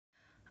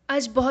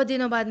आज बहुत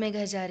दिनों बाद मैं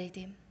घर जा रही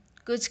थी।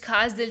 कुछ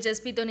खास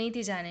दिलचस्पी तो नहीं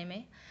थी जाने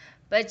में,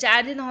 पर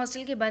 4 दिन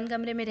हॉस्टल के बंद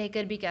कमरे में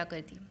रहकर भी क्या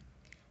करती।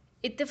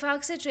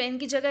 इत्तेफाक से ट्रेन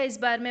की जगह इस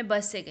बार मैं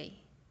बस से गई।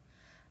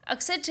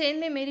 अक्सर ट्रेन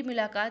में मेरी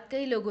मुलाकात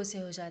कई लोगों से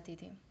हो जाती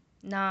थी।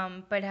 नाम,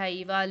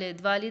 पढ़ाई,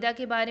 वालिद, वालिदा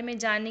के बारे में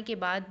जानने के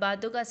बाद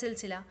बातों का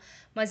सिलसिला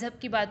मज़हब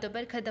की बातों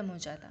पर ख़त्म हो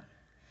जाता।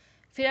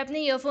 फिर अपने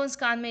ईयरफोन्स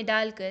कान में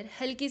डालकर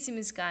हल्की सी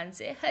मुस्कान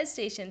से हर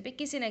स्टेशन पे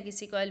किसी न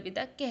किसी को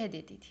अलविदा कह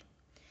देती थी।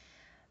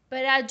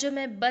 पर आज जो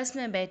मैं बस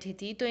में बैठी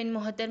थी तो इन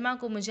मोहतरमा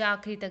को मुझे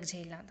आखिरी तक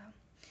झेलना था।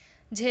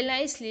 झेलना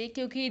इसलिए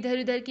क्योंकि इधर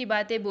उधर की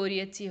बातें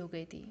बोरियत सी हो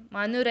गई थी,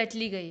 मानो रट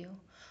ली गई हो।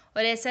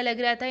 और ऐसा लग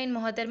रहा था इन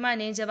मोहतरमा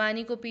ने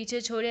जवानी को पीछे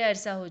छोड़े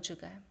अरसा हो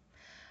चुका है।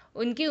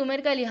 उनकी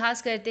उम्र का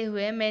लिहाज करते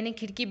हुए मैंने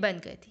खिड़की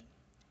बंद कर दी।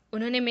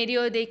 उन्होंने मेरी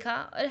ओर देखा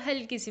और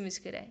हल्की सी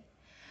मुस्कुराई।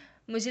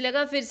 मुझे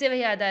लगा फिर से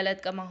वही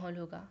अदालत का माहौल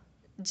होगा,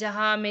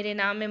 जहाँ मेरे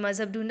नाम में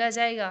मज़हब ढूंढा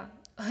जाएगा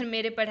और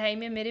मेरे पढ़ाई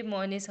में मेरे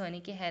मोनिस होने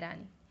की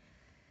हैरानी।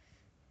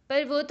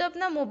 पर वो तो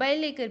अपना मोबाइल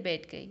लेकर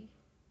बैठ गई।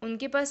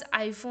 उनके पास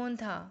आईफोन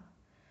था।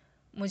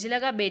 मुझे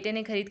लगा बेटे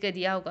ने खरीद कर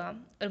दिया होगा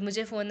और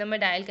मुझे फ़ोन नंबर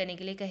डायल करने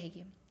के लिए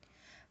कहेगी।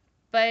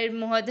 पर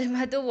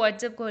मोहतरमा तो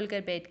व्हाट्सएप खोल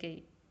कर बैठ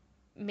गई।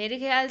 मेरे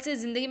ख्याल से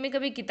ज़िंदगी में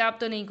कभी किताब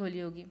तो नहीं खोली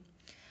होगी,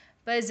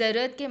 पर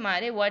ज़रूरत के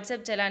मारे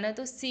व्हाट्सएप चलाना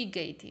तो सीख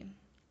गई थी।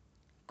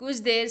 कुछ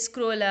देर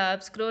स्क्रॉल अप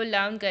स्क्रॉल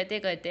डाउन करते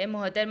करते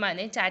मोहतरमा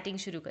ने चैटिंग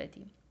शुरू कर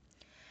दी।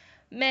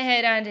 मैं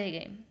हैरान रह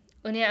गई।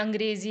 उन्हें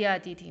अंग्रेज़ी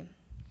आती थी।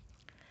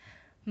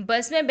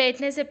 बस में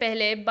बैठने से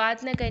पहले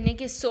बात न करने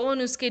के 100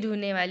 नुस्खे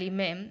ढूंढने वाली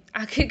मैं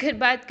आखिरकार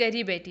बात कर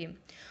ही बैठी।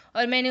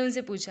 और मैंने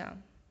उनसे पूछा,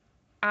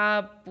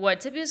 आप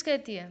व्हाट्सएप यूज़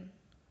करती हैं?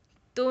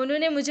 तो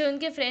उन्होंने मुझे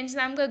उनके फ्रेंड्स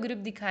नाम का ग्रुप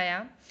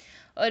दिखाया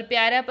और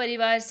प्यारा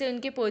परिवार से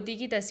उनके पोती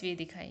की तस्वीर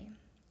दिखाई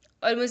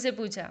और मुझसे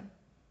पूछा,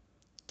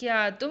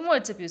 क्या तुम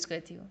व्हाट्सएप यूज़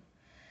करती हो?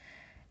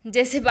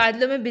 जैसे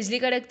बादलों में बिजली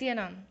कड़कती है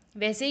ना,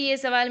 वैसे ही ये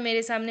सवाल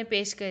मेरे सामने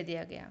पेश कर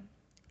दिया गया।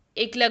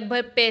 एक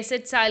लगभग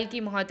 65 साल की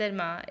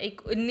मोहतरमा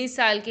एक 19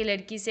 साल की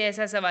लड़की से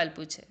ऐसा सवाल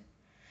पूछे।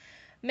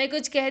 मैं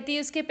कुछ कहती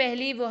उसके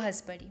पहले ही वो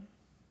हंस पड़ी।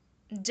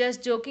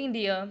 जस्ट जोकिंग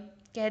डियर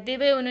कहते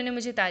हुए उन्होंने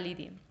मुझे ताली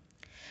दी।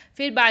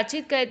 फिर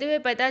बातचीत करते हुए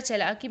पता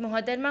चला कि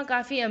मोहतरमा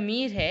काफ़ी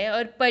अमीर है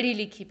और पढ़ी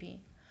लिखी भी,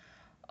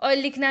 और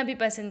लिखना भी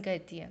पसंद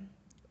करती है।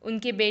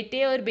 उनके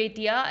बेटे और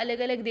बेटियां अलग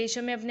अलग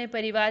देशों में अपने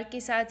परिवार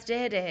के साथ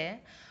रह रहे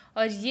हैं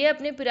और ये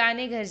अपने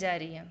पुराने घर जा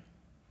रही हैं,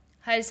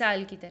 हर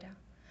साल की तरह।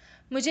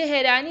 मुझे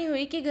हैरानी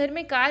हुई कि घर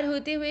में कार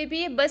होते हुए भी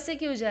ये बस से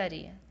क्यों जा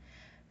रही है।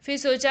 फिर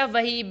सोचा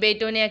वही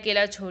बेटों ने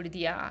अकेला छोड़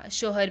दिया,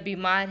 शोहर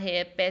बीमार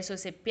है, पैसों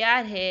से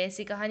प्यार है,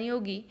 ऐसी कहानी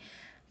होगी।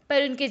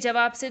 पर उनके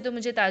जवाब से तो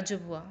मुझे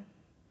ताज्जुब हुआ।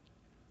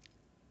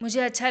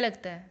 मुझे अच्छा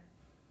लगता है।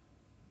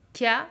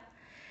 क्या?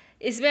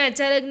 इसमें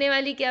अच्छा लगने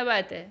वाली क्या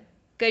बात है?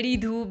 कड़ी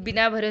धूप,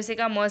 बिना भरोसे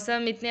का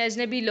मौसम, इतने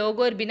अजनबी लोग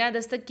और बिना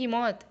दस्तक की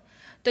मौत।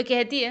 तो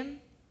कहती है,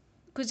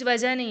 कुछ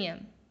वजह नहीं है,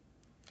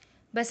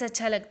 बस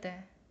अच्छा लगता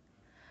है।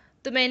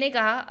 तो मैंने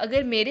कहा,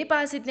 अगर मेरे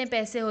पास इतने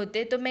पैसे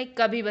होते तो मैं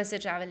कभी बस से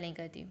ट्रैवल नहीं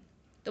करती।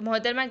 तो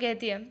मोहतरमा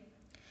कहती है,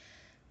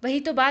 वही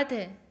तो बात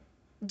है,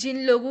 जिन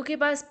लोगों के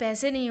पास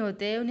पैसे नहीं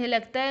होते उन्हें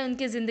लगता है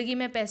उनकी ज़िंदगी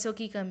में पैसों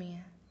की कमी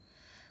है,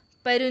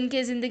 पर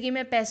उनके ज़िंदगी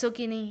में पैसों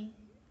की नहीं,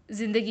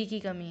 ज़िंदगी की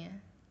कमी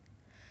है।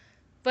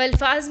 वो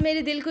अल्फाज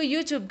मेरे दिल को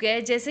यूँ चुभ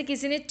गए जैसे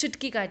किसी ने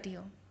चुटकी काटी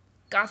हो।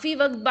 काफ़ी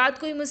वक्त बाद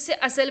कोई मुझसे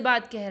असल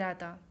बात कह रहा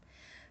था।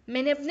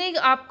 मैंने अपने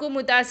आप को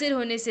मुतासिर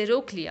होने से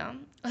रोक लिया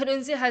और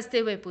उनसे हंसते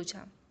हुए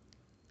पूछा,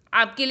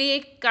 आपके लिए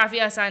काफ़ी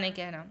आसान है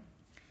कहना,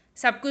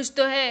 सब कुछ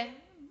तो है,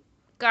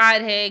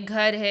 कार है,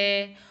 घर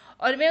है।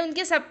 और मैं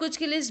उनके सब कुछ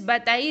की लिस्ट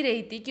बता ही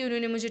रही थी कि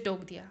उन्होंने मुझे टोक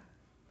दिया।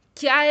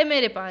 क्या है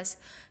मेरे पास?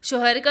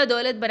 शोहर का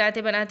दौलत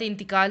बनाते बनाते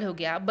इंतकाल हो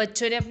गया,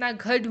 बच्चों ने अपना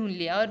घर ढूंढ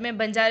लिया और मैं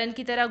बंजारन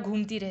की तरह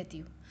घूमती रहती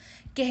हूँ।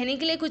 कहने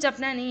के लिए कुछ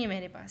अपना नहीं है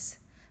मेरे पास।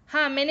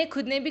 हाँ, मैंने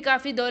खुद ने भी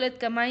काफ़ी दौलत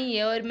कमाई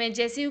है और मैं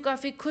जैसी हूँ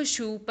काफ़ी खुश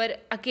हूँ, पर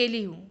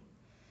अकेली हूँ।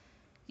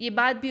 ये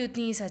बात भी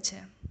उतनी ही सच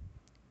है,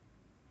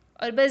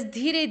 और बस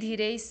धीरे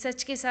धीरे इस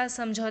सच के साथ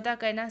समझौता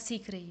करना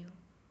सीख रही हूँ।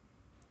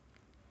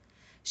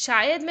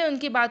 शायद मैं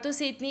उनकी बातों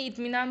से इतनी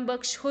इत्मीनान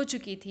बख्श हो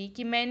चुकी थी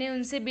कि मैंने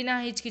उनसे बिना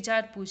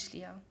हिचकिचाहट पूछ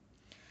लिया,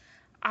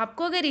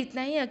 आपको अगर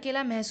इतना ही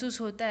अकेला महसूस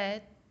होता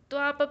है तो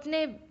आप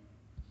अपने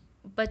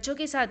बच्चों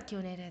के साथ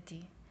क्यों नहीं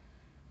रहती?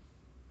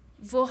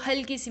 वो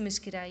हल्की सी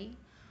मुस्कुराई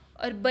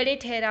और बड़े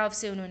ठहराव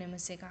से उन्होंने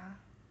मुझसे कहा,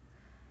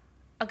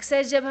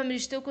 अक्सर जब हम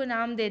रिश्तों को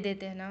नाम दे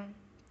देते हैं ना,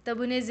 तब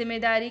उन्हें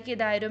ज़िम्मेदारी के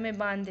दायरों में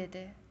बांध देते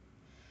हैं।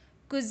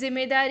 कुछ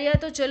ज़िम्मेदारियाँ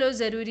तो चलो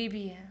ज़रूरी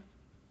भी हैं,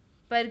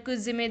 पर कुछ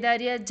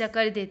ज़िम्मेदारियाँ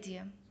जकड़ देती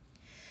हैं।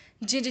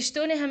 जिन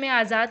रिश्तों ने हमें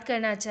आज़ाद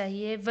करना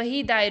चाहिए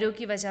वही दायरों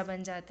की वजह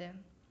बन जाते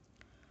हैं,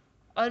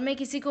 और मैं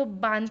किसी को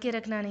बांध के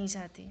रखना नहीं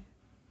चाहती।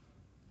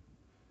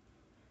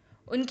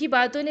 उनकी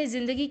बातों ने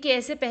ज़िंदगी के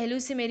ऐसे पहलू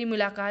से मेरी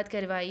मुलाकात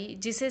करवाई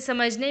जिसे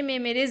समझने में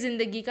मेरे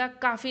ज़िंदगी का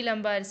काफ़ी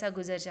लंबा अरसा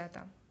गुजर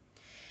जाता।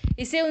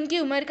 इसे उनकी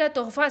उम्र का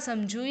तोहफ़ा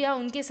समझूं या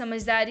उनके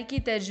समझदारी की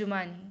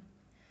तर्जुमानी,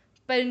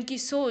 पर उनकी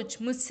सोच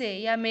मुझसे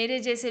या मेरे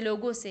जैसे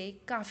लोगों से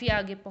काफ़ी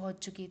आगे पहुंच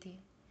चुकी थी।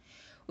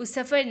 उस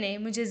सफ़र ने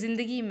मुझे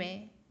ज़िंदगी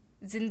में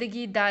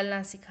ज़िंदगी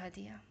डालना सिखा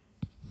दिया।